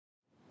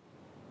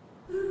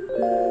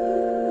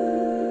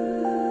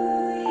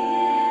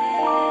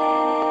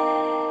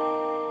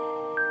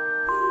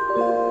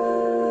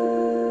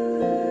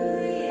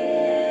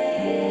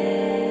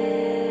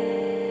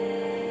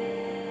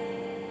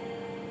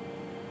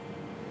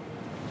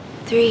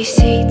3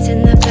 seats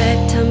in the back,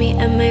 tell me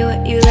am I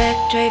what you lack?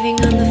 Driving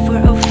on the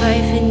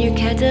 405 in your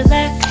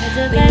Cadillac.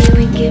 When you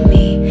wink at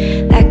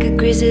me like a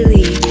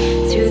grizzly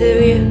through the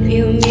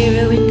rearview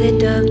mirror with the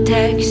dog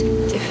tags.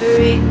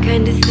 Different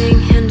kind of thing,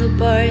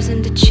 handlebars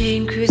and a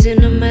chain,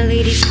 cruising on my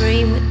lady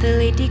frame with the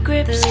lady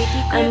grips.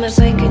 I'm a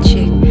biker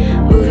chick,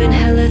 moving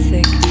hella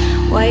thick,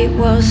 white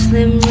walls,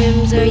 slim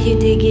rims, are you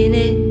digging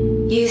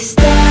it? You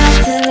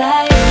start to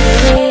like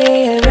the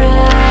way I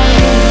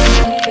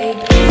ride,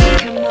 baby,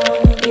 come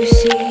on, you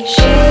see.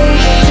 Shake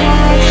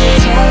tight,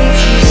 tight,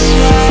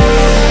 slow.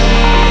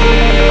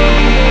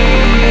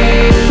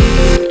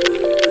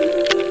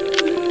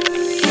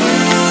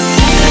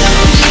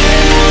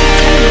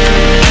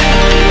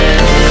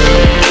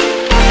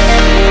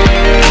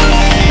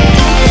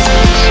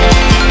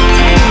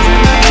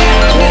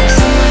 Tricks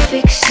on my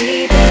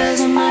FIXIE, bells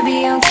on my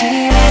BLT,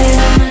 riding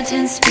on my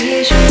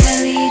 10-speed, short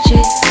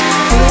collegiate.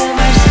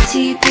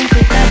 Pink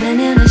with a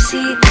banana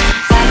seat,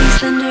 body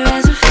slender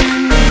as a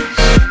furnace.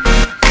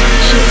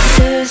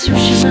 Shifters from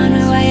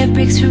Shimano, wire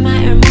bricks from my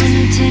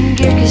Hermano, 10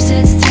 gear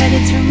cassettes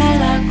threaded through my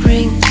lock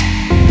ring.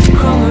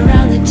 Chrome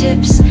around the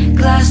tips,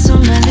 gloss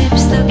on my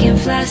lips, stuck in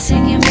fly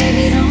singing,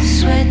 baby don't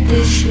sweat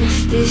this.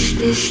 This, this,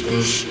 this,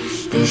 this,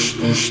 this,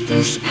 this,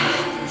 this,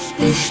 this, this,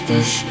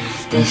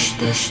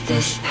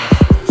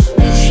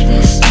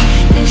 this,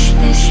 this,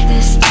 this,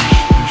 this,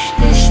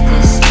 this,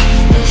 this,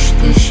 this,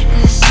 this,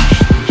 this.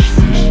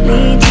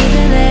 Lean to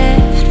the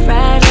left,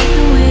 ride like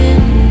the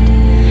wind,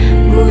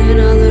 moving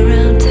all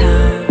around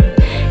town.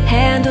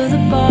 Handle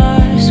the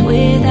bars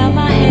without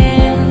my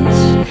hands,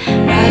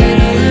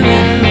 riding all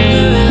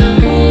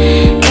around.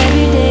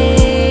 Every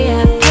day I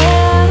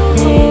paddle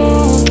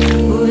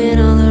home, moving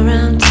all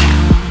around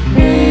town.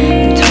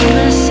 Into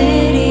my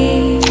city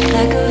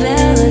like a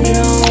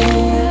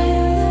velodrome.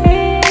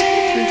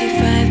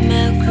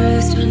 25-mile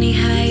cruise, 20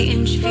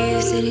 high-inch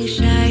views, sitting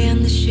shy on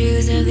the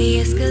shoes of the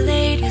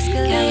Escalade.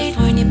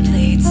 California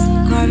plates,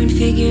 carving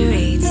figure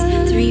eights,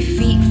 3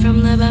 feet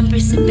from the bumper,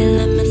 sipping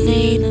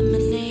lemonade.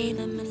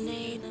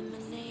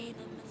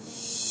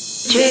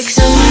 Tricks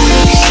on my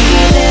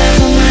FIXIE, bells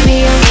on my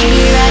BLT,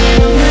 riding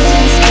on my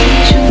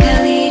 10-speed, from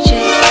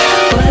collegiate.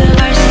 Or the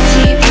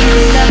varsity, pink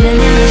with a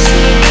banana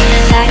seat,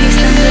 body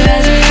slender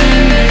as a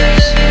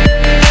furnace.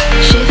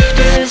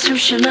 Shifters from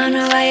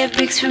Shimano, wire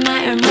bricks from my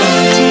Hermano,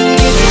 10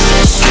 gear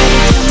cassettes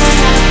threaded through my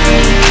lock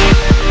ring.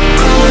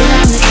 Chrome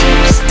around the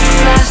tips,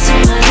 glass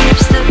on my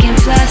lips, stuck in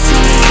fly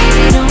singing,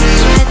 baby don't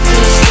sweat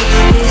this.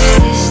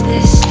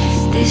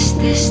 This,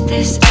 this,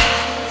 this, this,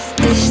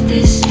 this,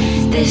 this,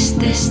 this,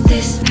 this, this,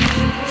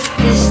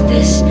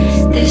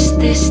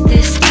 this,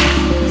 this,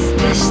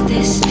 this,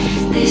 this,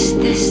 this,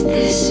 this,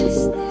 this.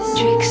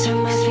 Tricks on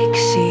my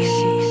FIXIE,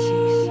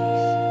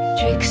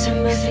 tricks on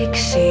my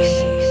FIXIE,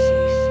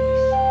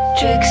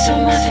 tricks on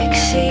my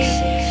FIXIE,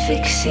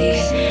 FIXIE,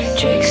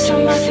 tricks on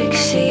my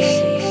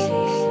FIXIE.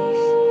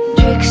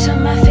 Tricks on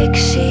my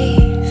FIXIE,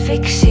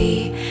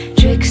 FIXIE,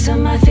 tricks on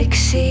my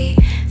FIXIE,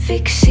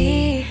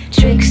 FIXIE,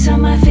 tricks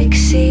on my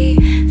FIXIE,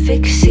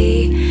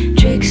 FIXIE,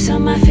 tricks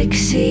on my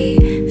FIXIE,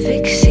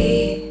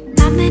 FIXIE.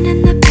 I'm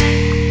in the